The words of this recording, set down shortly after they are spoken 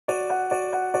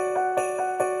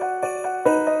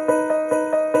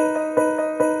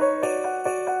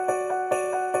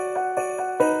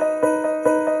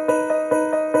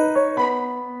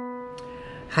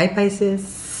Hi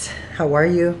Pisces, how are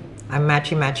you? I'm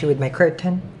matchy with my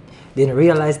curtain. Didn't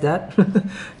realize that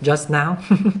just now.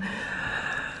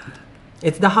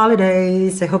 It's the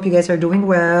holidays. I hope you guys are doing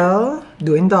well.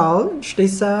 Do indulge, they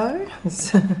say.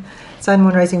 Sun,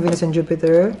 Moon, Rising, Venus, and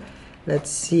Jupiter.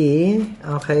 Let's see.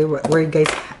 Okay, where you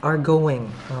guys are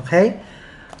going. Okay.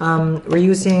 We're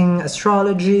using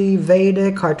astrology,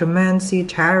 Vedic, cartomancy,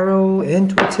 tarot,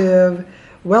 intuitive.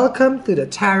 Welcome to the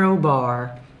tarot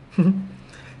bar.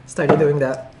 Started doing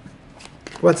that.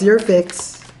 What's your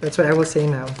fix? That's what I will say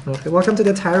now. Okay. Welcome to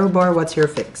the tarot bar. What's your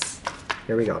fix?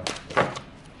 Here we go.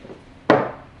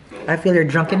 I feel you're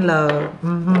drunk in love.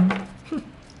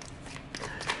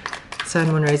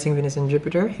 Sun, Moon, Rising, Venus, and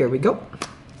Jupiter. Here we go.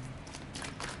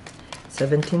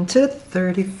 17 to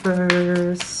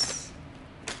 31st.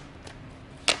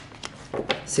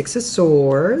 Six of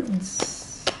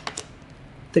Swords.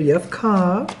 Three of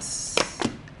Cups.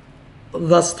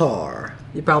 The Star.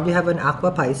 You probably have an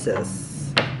Aqua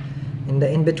Pisces in the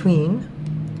in-between.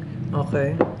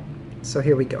 Okay. So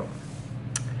here we go.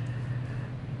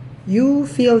 You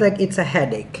feel like it's a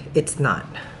headache. It's not.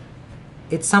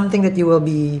 It's something that you will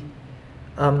be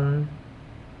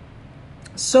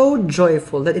so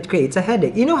joyful that it creates a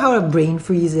headache. You know how a brain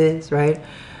freezes, right?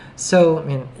 So, I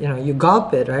mean, you know, you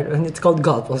gulp it, right? And it's called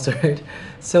gulp also, right?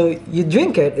 So you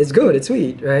drink it, it's good, it's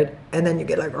sweet, right? And then you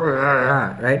get like,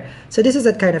 right? So this is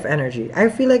that kind of energy. I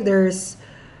feel like there's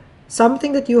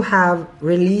something that you have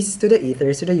released to the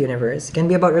ethers, to the universe. It can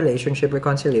be about relationship,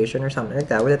 reconciliation, or something like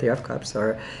that with the Three of Cups.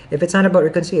 Or if it's not about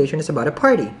reconciliation, it's about a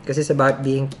party. Because it's about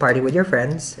being party with your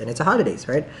friends, and it's a holidays,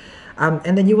 right?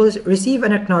 And then you will receive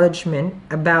an acknowledgement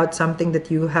about something that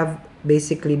you have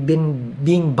basically been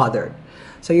being bothered.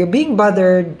 So you're being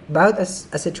bothered about a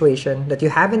situation that you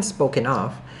haven't spoken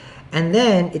of, and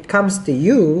then it comes to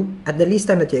you at the least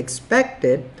time that you expect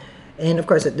it. And of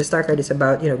course, the Star card is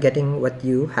about, you know, getting what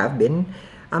you have been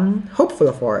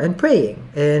hopeful for and praying.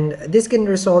 And this can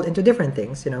result into different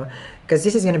things, you know, because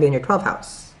this is going to be in your 12th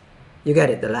house. You get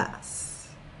it the last.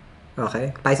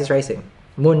 Okay? Pisces rising.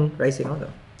 Moon rising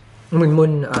also.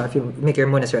 Moon, if you make your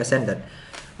moon as your ascendant.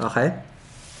 Okay?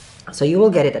 So you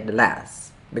will get it at the last.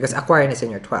 Because Aquarian is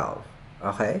in your 12.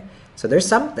 Okay? So there's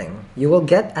something you will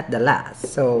get at the last.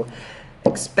 So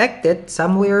expect it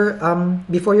somewhere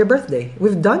before your birthday.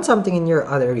 We've done something in your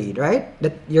other read, right?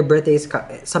 That your birthday is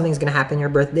something's gonna happen your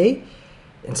birthday,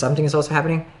 and something is also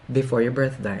happening before your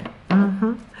birthday.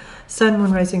 Sun,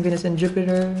 Moon, Rising, Venus, and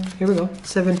Jupiter. Here we go.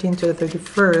 17 to the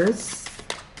 31st.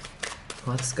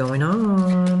 What's going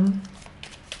on?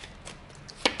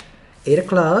 Eight of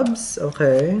Clubs.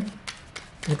 Okay.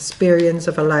 Experience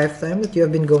of a lifetime that you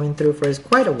have been going through for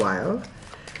quite a while.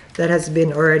 That has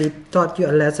been already taught you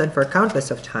a lesson for countless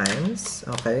of times.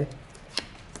 Okay.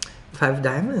 Five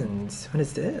Diamonds. What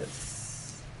is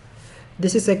this?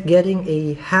 This is like getting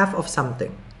a half of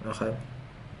something. Okay.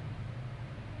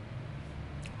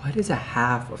 What is a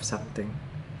half of something?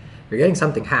 You're getting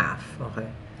something half. Okay.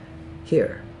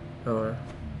 Here. Or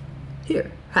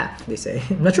here. Half, they say.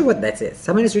 I'm not sure what that is.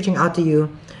 Someone is reaching out to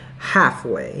you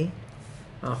halfway.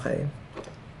 Okay.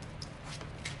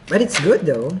 But it's good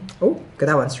though. Oh, got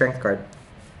that one, Strength card.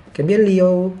 Can be a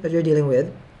Leo that you're dealing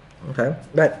with. Okay.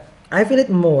 But I feel it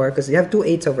more because you have two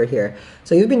eights over here.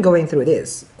 So you've been going through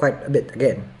this quite a bit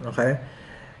again. Okay.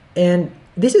 And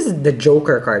this is the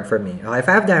Joker card for me. Okay? If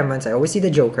I have diamonds, I always see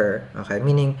the Joker. Okay.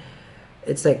 Meaning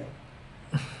it's like,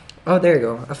 oh, there you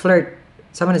go. A flirt.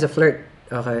 Someone is a flirt.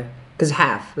 Okay. Because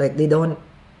half. Like they don't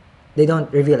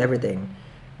reveal everything.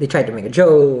 They try to make a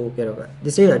joke. You know.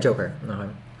 This is a Joker. Okay.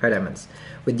 Five Diamonds.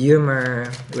 With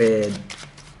humor, with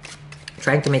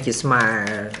trying to make you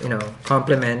smile, you know,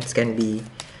 compliments can be.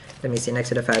 Let me see, next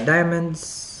to the Five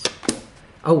Diamonds.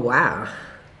 Oh wow,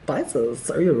 Pisces,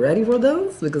 are you ready for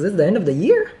those? Because it's the end of the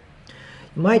year.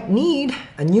 You might need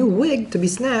a new wig to be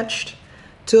snatched.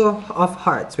 Two of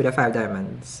Hearts with the Five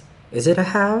Diamonds. Is it a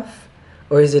half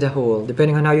or is it a whole?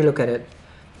 Depending on how you look at it.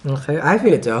 Okay, I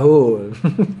feel it's a whole.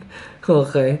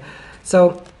 Okay,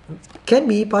 so can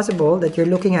be possible that you're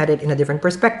looking at it in a different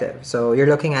perspective. So you're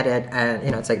looking at it and,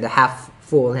 you know, it's like the half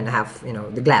full and half, you know,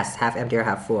 the glass half empty or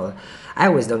half full. I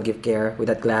always don't give care with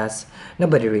that glass.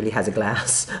 Nobody really has a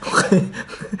glass.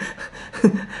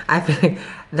 I feel like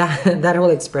that whole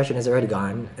expression is already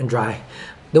gone and dry.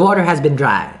 The water has been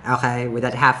dry, okay, with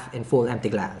that half and full empty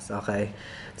glass, okay?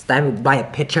 It's time to buy a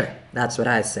pitcher. That's what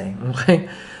I say, okay?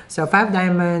 So Five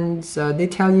Diamonds, they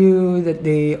tell you that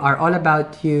they are all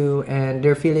about you and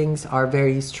their feelings are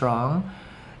very strong.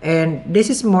 And this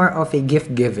is more of a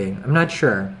gift giving. I'm not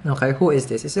sure. Okay, who is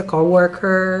this? Is it a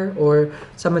co-worker or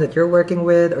someone that you're working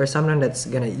with or someone that's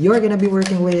you're gonna be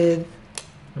working with?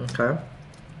 Okay.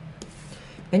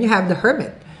 And you have the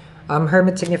Hermit.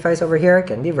 Hermit signifies over here,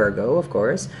 can be Virgo, of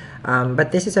course.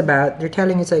 But this is about, they're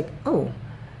telling you, it's like, oh,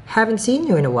 haven't seen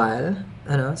you in a while.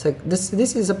 You know, it's like, this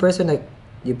is a person like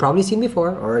you've probably seen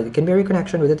before, or it can be a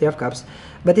reconnection with the Three of Cups.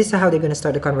 But this is how they're going to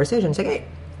start the conversation. It's like, hey,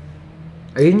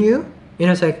 are you new? You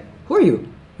know, it's like, who are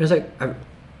you? It's like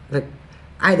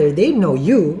either they know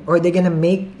you, or they're going to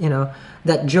make, you know,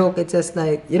 that joke. It's just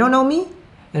like, you don't know me?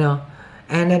 You know?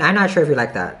 And then I'm not sure if you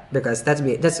like that, because that's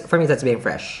for me, that's being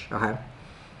fresh. Okay,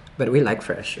 but we like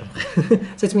fresh.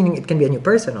 So it's meaning it can be a new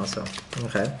person also.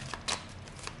 Okay,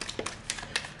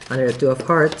 under the Two of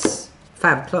Hearts,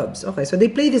 Five of Clubs. Okay, so they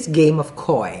play this game of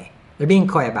coy. They're being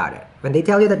coy about it. When they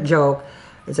tell you that joke,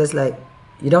 it's just like,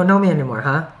 you don't know me anymore,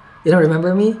 huh? You don't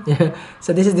remember me?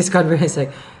 So this is this conversation.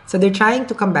 Like, so they're trying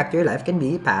to come back to your life, can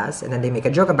be past, and then they make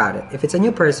a joke about it. If it's a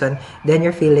new person, then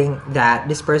you're feeling that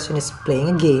this person is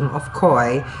playing a game of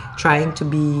coy, trying to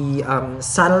be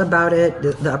subtle about it,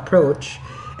 the approach.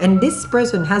 And this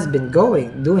person has been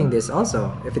doing this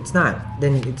also. If it's not,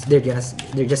 then they're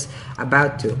just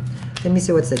about to. Let me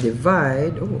see what's the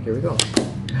divide. Oh, here we go.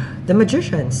 The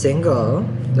Magician, single.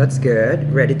 That's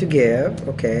good. Ready to give.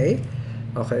 Okay.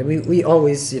 Okay. We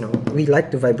always, you know, we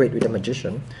like to vibrate with the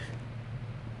Magician.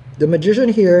 The Magician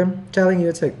here telling you,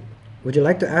 it's like, would you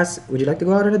like to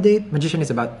go out on a date? Magician is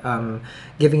about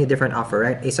giving you a different offer,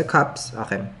 right? Ace of Cups.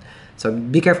 Okay. So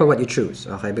be careful what you choose,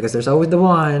 okay? Because there's always the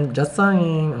one, just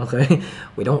saying, okay?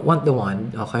 We don't want the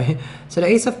one, okay? So the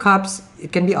Ace of Cups,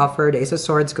 it can be offered. The Ace of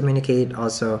Swords communicate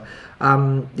also.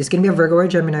 This can be a Virgo or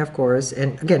Gemini, of course.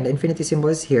 And again, the infinity symbol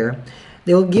is here.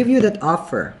 They will give you that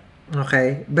offer,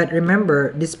 okay? But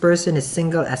remember, this person is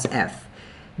single as F.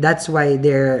 That's why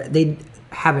they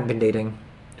haven't been dating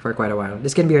for quite a while.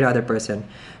 This can be your other person.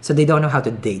 So they don't know how to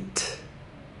date.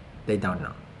 They don't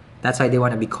know. That's why they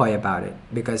want to be coy about it,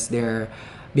 because they're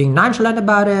being nonchalant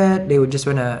about it. They would just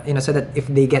want to, you know, so that if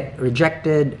they get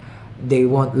rejected, they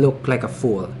won't look like a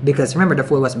fool. Because remember, the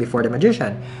fool was before the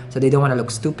Magician. So they don't want to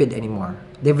look stupid anymore.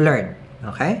 They've learned,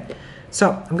 okay? So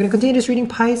I'm going to continue this reading,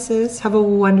 Pisces. Have a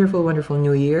wonderful, wonderful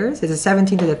New Year's. It's the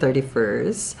 17th to the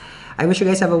 31st. I wish you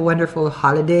guys have a wonderful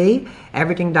holiday.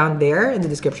 Everything down there in the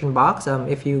description box.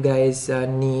 If you guys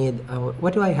need,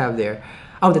 what do I have there?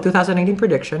 Oh, the 2019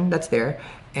 prediction, that's there.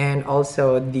 And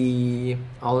also the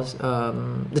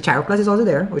tarot class is also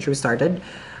there, which we started.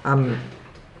 And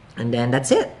then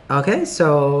that's it. Okay,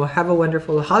 so have a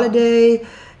wonderful holiday.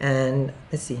 And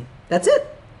let's see. That's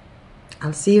it.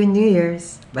 I'll see you in New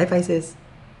Year's. Bye, Pisces.